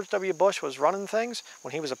time when George W. Bush was running things,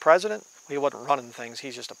 when he was a president. Well, he wasn't running things.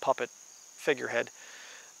 He's just a puppet figurehead.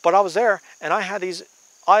 But I was there, and I had these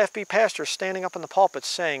IFB pastors standing up in the pulpit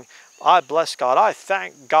saying, I bless God. I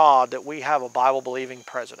thank God that we have a Bible-believing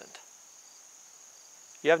president.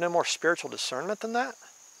 You have no more spiritual discernment than that?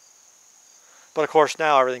 But of course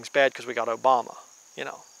now everything's bad because we got Obama, you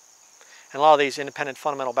know. And a lot of these independent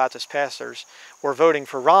fundamental Baptist pastors were voting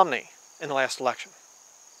for Romney in the last election.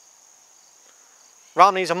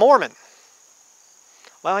 Romney's a Mormon.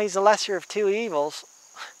 Well, he's the lesser of two evils.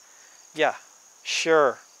 Yeah,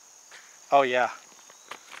 sure. Oh, yeah.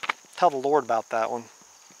 Tell the Lord about that one.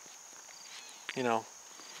 You know.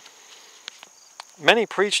 Many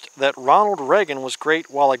preached that Ronald Reagan was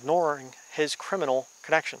great while ignoring his criminal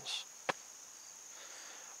connections.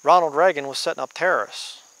 Ronald Reagan was setting up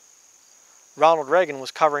terrorists. Ronald Reagan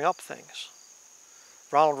was covering up things.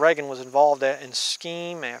 Ronald Reagan was involved in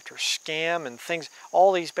scheme after scam and things,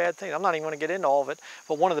 all these bad things. I'm not even going to get into all of it,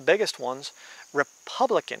 but one of the biggest ones,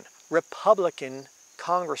 Republican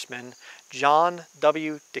Congressman John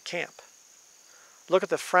W. DeCamp. Look at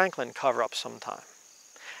the Franklin cover-up sometime.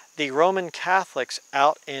 The Roman Catholics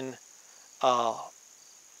out in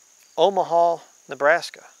Omaha,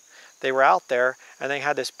 Nebraska. They were out there and they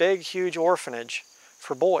had this big, huge orphanage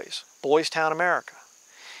for boys, Boys Town America.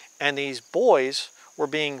 And these boys were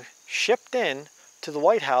being shipped in to the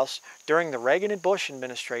White House during the Reagan and Bush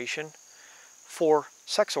administration for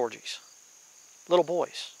sex orgies. Little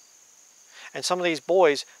boys. And some of these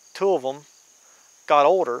boys, two of them, got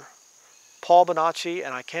older. Paul Bonacci,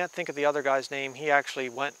 and I can't think of the other guy's name. He actually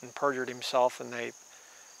went and perjured himself, and they...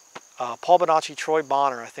 Paul Bonacci, Troy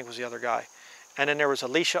Bonner, I think was the other guy. And then there was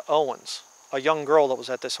Alicia Owens, a young girl that was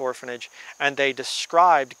at this orphanage, and they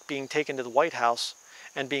described being taken to the White House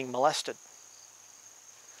and being molested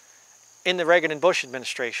in the Reagan and Bush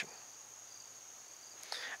administration.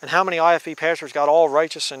 And how many IFB pastors got all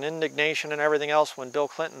righteous and indignation and everything else when Bill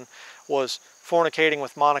Clinton was fornicating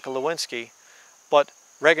with Monica Lewinsky, but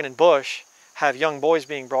Reagan and Bush have young boys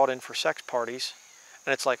being brought in for sex parties,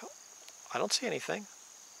 and it's like, I don't see anything.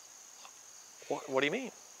 What do you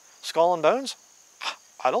mean? Skull and bones?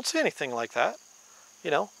 I don't see anything like that.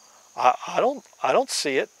 You know, I don't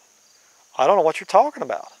see it. I don't know what you're talking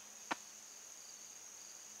about.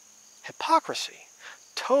 Hypocrisy.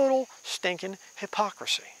 Total stinking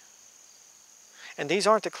hypocrisy. And these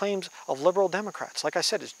aren't the claims of liberal Democrats. Like I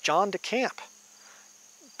said, it's John DeCamp.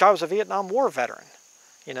 Guy was a Vietnam War veteran,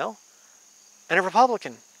 you know, and a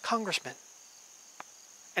Republican congressman.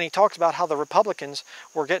 And he talks about how the Republicans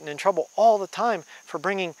were getting in trouble all the time for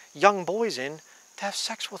bringing young boys in to have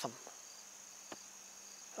sex with them.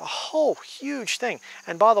 A whole huge thing.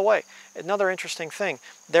 And by the way, another interesting thing,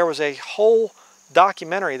 there was a whole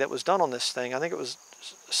documentary that was done on this thing. I think it was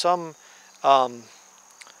some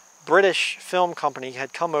British film company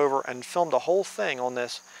had come over and filmed a whole thing on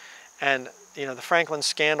this. And, you know, the Franklin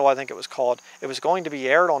Scandal, I think it was called. It was going to be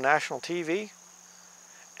aired on national TV.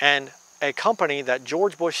 And a company that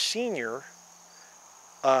George Bush Sr.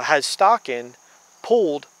 Had stock in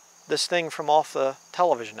pulled this thing from off the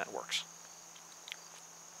television networks.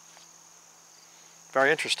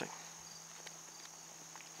 Very interesting.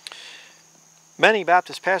 Many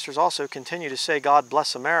Baptist pastors also continue to say, God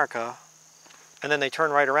bless America, and then they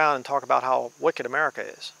turn right around and talk about how wicked America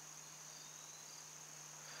is.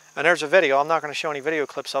 And there's a video. I'm not going to show any video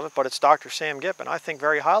clips of it, but it's Dr. Sam Gipp, and I think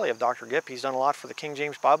very highly of Dr. Gipp. He's done a lot for the King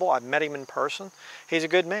James Bible. I've met him in person. He's a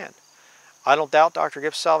good man. I don't doubt Dr.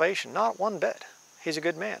 Gipp's salvation. Not one bit. He's a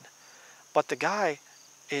good man. But the guy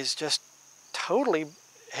is just totally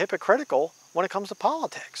hypocritical when it comes to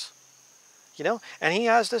politics. You know? And he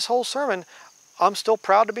has this whole sermon, I'm still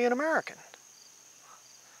proud to be an American.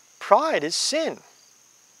 Pride is sin.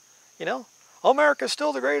 You know? America's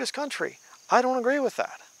still the greatest country. I don't agree with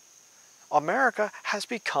that. America has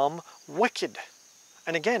become wicked.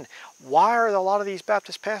 And again, why are a lot of these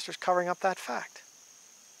Baptist pastors covering up that fact?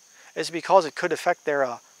 Is it because it could affect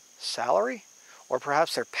their salary? Or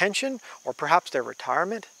perhaps their pension? Or perhaps their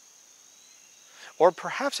retirement? Or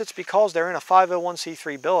perhaps it's because they're in a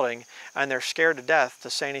 501c3 building and they're scared to death to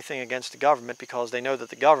say anything against the government because they know that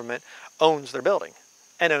the government owns their building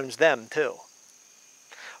and owns them too.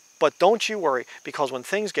 But don't you worry, because when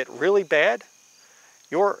things get really bad,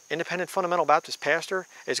 your independent fundamental Baptist pastor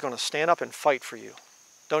is going to stand up and fight for you.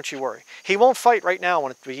 Don't you worry. He won't fight right now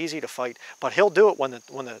when it'd be easy to fight, but he'll do it when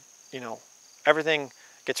the you know, everything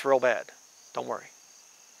gets real bad. Don't worry.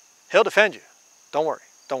 He'll defend you. Don't worry.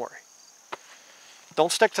 Don't worry.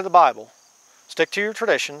 Don't stick to the Bible. Stick to your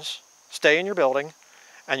traditions. Stay in your building,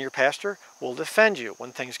 and your pastor will defend you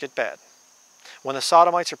when things get bad. When the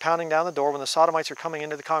sodomites are pounding down the door, when the sodomites are coming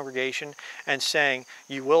into the congregation and saying,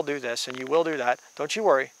 you will do this and you will do that, don't you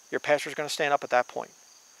worry, your pastor's going to stand up at that point.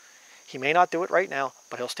 He may not do it right now,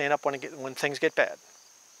 but he'll stand up when things get bad.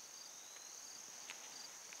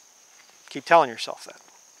 Keep telling yourself that.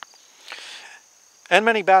 And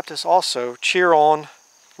many Baptists also cheer on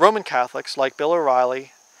Roman Catholics like Bill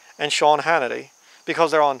O'Reilly and Sean Hannity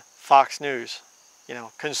because they're on Fox News. You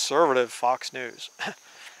know, conservative Fox News.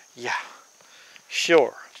 Yeah.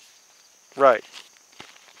 Sure. Right.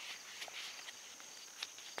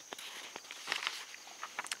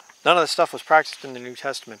 None of this stuff was practiced in the New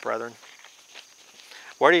Testament, brethren.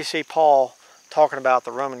 Where do you see Paul talking about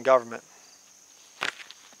the Roman government?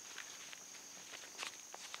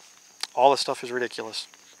 All this stuff is ridiculous.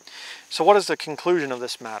 So what is the conclusion of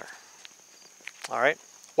this matter? All right,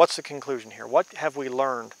 what's the conclusion here? What have we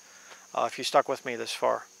learned if you stuck with me this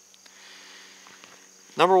far?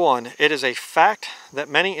 Number one, it is a fact that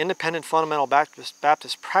many independent fundamental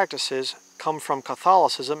Baptist practices come from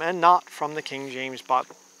Catholicism and not from the King James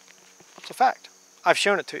Bible. It's a fact. I've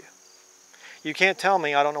shown it to you. You can't tell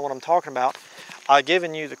me I don't know what I'm talking about. I've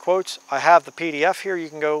given you the quotes. I have the PDF here. You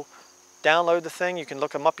can go download the thing. You can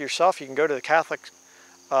look them up yourself. You can go to the Catholic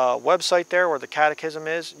website there where the Catechism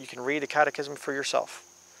is. You can read the Catechism for yourself.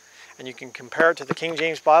 And you can compare it to the King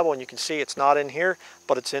James Bible, and you can see it's not in here,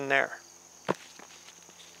 but it's in there.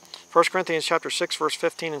 1 Corinthians chapter 6, verse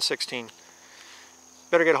 15 and 16.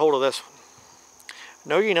 Better get a hold of this one.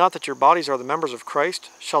 Know ye not that your bodies are the members of Christ?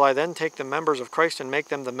 Shall I then take the members of Christ and make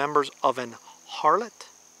them the members of an harlot?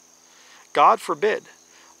 God forbid.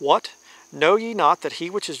 What? Know ye not that he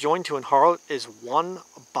which is joined to an harlot is one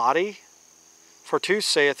body? For two,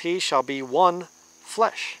 saith he, shall be one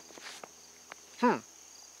flesh.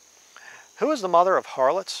 Who is the mother of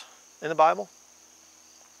harlots in the Bible?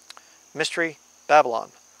 Mystery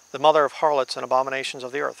Babylon, the mother of harlots and abominations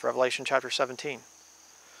of the earth, Revelation chapter 17.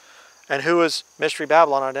 And who is Mystery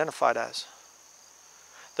Babylon identified as?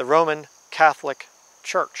 The Roman Catholic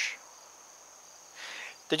Church.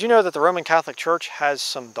 Did you know that the Roman Catholic Church has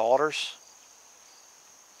some daughters?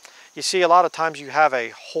 You see, a lot of times you have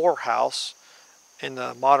a whorehouse in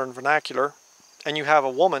the modern vernacular, and you have a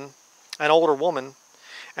woman, an older woman,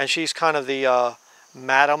 and she's kind of the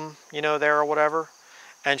madam, you know, there or whatever,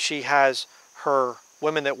 and she has her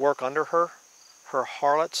women that work under her, her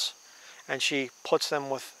harlots, and she puts them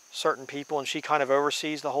with certain people, and she kind of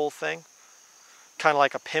oversees the whole thing, kind of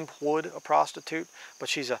like a pimp would a prostitute, but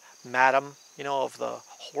she's a madam, you know, of the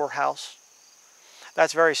whorehouse.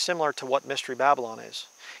 That's very similar to what Mystery Babylon is.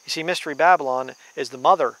 You see, Mystery Babylon is the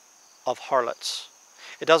mother of harlots.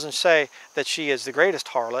 It doesn't say that she is the greatest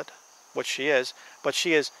harlot, which she is, but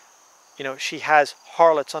she is, you know, she has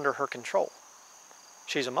harlots under her control.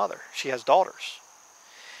 She's a mother. She has daughters.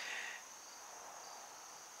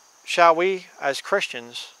 Shall we, as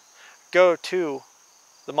Christians, go to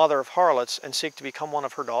the mother of harlots and seek to become one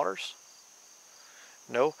of her daughters?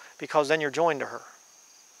 No, because then you're joined to her.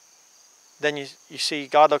 Then you see,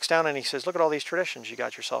 God looks down and he says, look at all these traditions you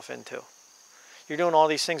got yourself into. You're doing all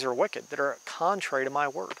these things that are wicked, that are contrary to my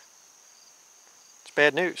word. It's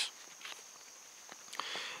bad news.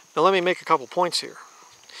 Now let me make a couple points here.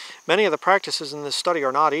 Many of the practices in this study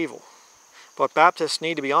are not evil, but Baptists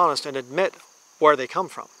need to be honest and admit where they come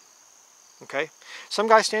from. Okay? Some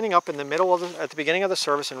guy standing up in the middle of at the beginning of the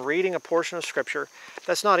service and reading a portion of Scripture,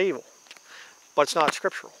 that's not evil, but it's not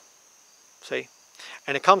scriptural. See?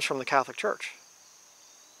 And it comes from the Catholic Church.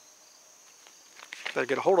 Better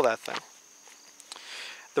get a hold of that thing.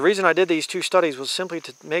 The reason I did these two studies was simply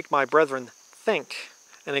to make my brethren think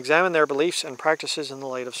and examine their beliefs and practices in the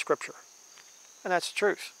light of Scripture. And that's the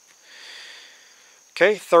truth.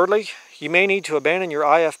 Okay, thirdly, you may need to abandon your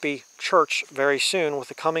IFB church very soon with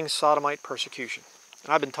the coming sodomite persecution.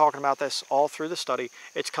 And I've been talking about this all through the study.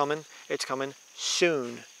 It's coming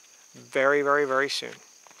soon. Very, very, very soon.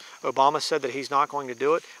 Obama said that he's not going to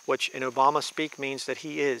do it, which in Obama speak means that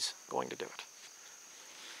he is going to do it.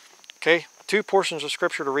 Okay, two portions of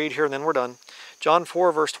Scripture to read here and then we're done. John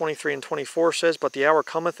 4 verse 23 and 24 says, but the hour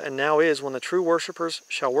cometh and now is when the true worshipers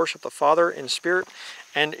shall worship the Father in spirit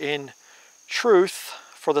and in truth,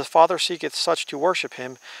 for the Father seeketh such to worship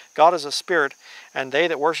him. God is a spirit, and they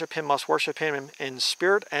that worship him must worship him in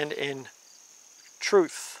spirit and in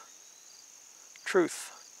truth.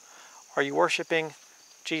 Truth. Are you worshiping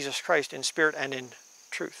Jesus Christ in spirit and in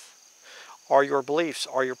truth? Are your beliefs,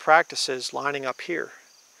 are your practices lining up here?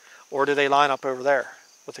 Or do they line up over there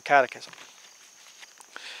with the Catechism?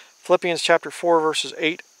 Philippians chapter 4 verses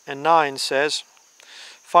 8 and 9 says,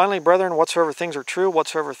 finally, brethren, whatsoever things are true,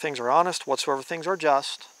 whatsoever things are honest, whatsoever things are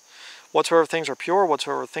just, whatsoever things are pure,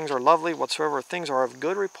 whatsoever things are lovely, whatsoever things are of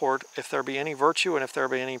good report, if there be any virtue and if there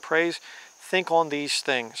be any praise, think on these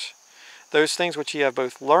things. Those things which ye have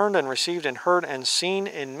both learned and received and heard and seen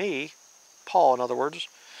in me, Paul in other words,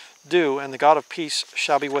 do, and the God of peace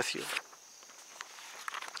shall be with you.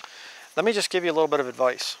 Let me just give you a little bit of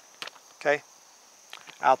advice, okay,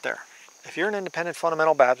 out there. If you're an independent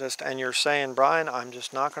fundamental Baptist and you're saying, Brian, I'm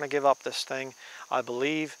just not going to give up this thing. I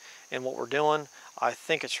believe in what we're doing. I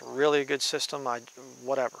think it's really a good system.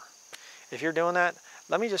 Whatever. If you're doing that,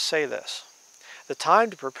 let me just say this. The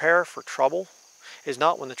time to prepare for trouble is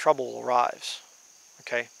not when the trouble arrives.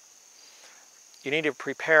 Okay? You need to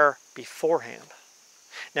prepare beforehand.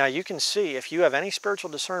 Now you can see, if you have any spiritual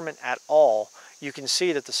discernment at all, you can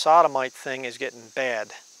see that the sodomite thing is getting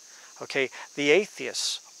bad. Okay, the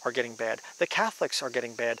atheists are getting bad. The Catholics are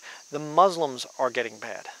getting bad. The Muslims are getting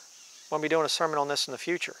bad. We'll be doing a sermon on this in the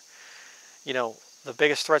future. You know, the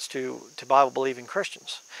biggest threats to Bible-believing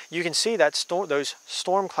Christians. You can see that those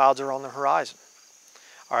storm clouds are on the horizon.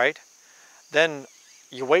 All right? Then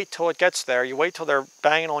you wait till it gets there. You wait till they're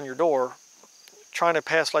banging on your door, trying to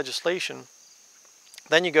pass legislation.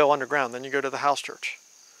 Then you go underground. Then you go to the house church.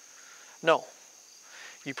 No.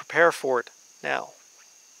 You prepare for it now.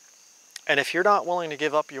 And if you're not willing to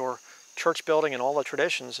give up your church building and all the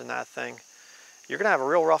traditions in that thing, you're going to have a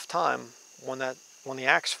real rough time when the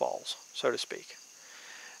axe falls, so to speak.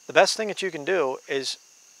 The best thing that you can do is,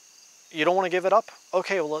 you don't want to give it up?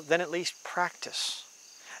 Okay, well then at least practice.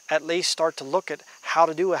 At least start to look at how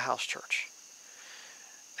to do a house church.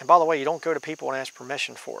 And by the way, you don't go to people and ask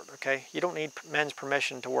permission for it, okay? You don't need men's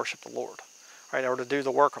permission to worship the Lord, right, or to do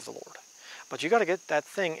the work of the Lord. But you got to get that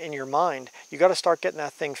thing in your mind. You got to start getting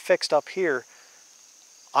that thing fixed up here.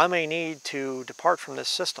 I may need to depart from this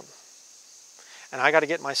system. And I got to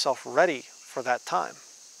get myself ready for that time.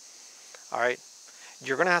 All right?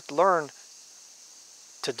 You're going to have to learn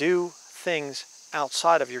to do things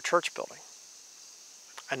outside of your church building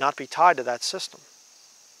and not be tied to that system.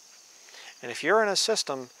 And if you're in a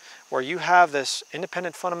system where you have this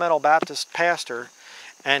independent fundamental Baptist pastor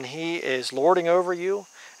and he is lording over you,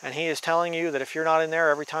 and he is telling you that if you're not in there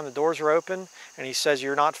every time the doors are open, and he says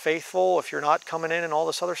you're not faithful, if you're not coming in and all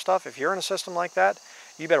this other stuff, if you're in a system like that,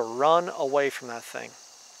 you better run away from that thing.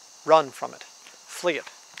 Run from it. Flee it.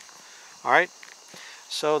 All right?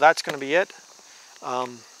 So that's going to be it.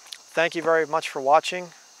 Thank you very much for watching.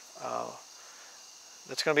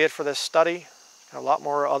 That's going to be it for this study. A lot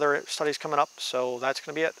more other studies coming up, so that's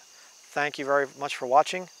going to be it. Thank you very much for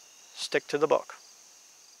watching. Stick to the book.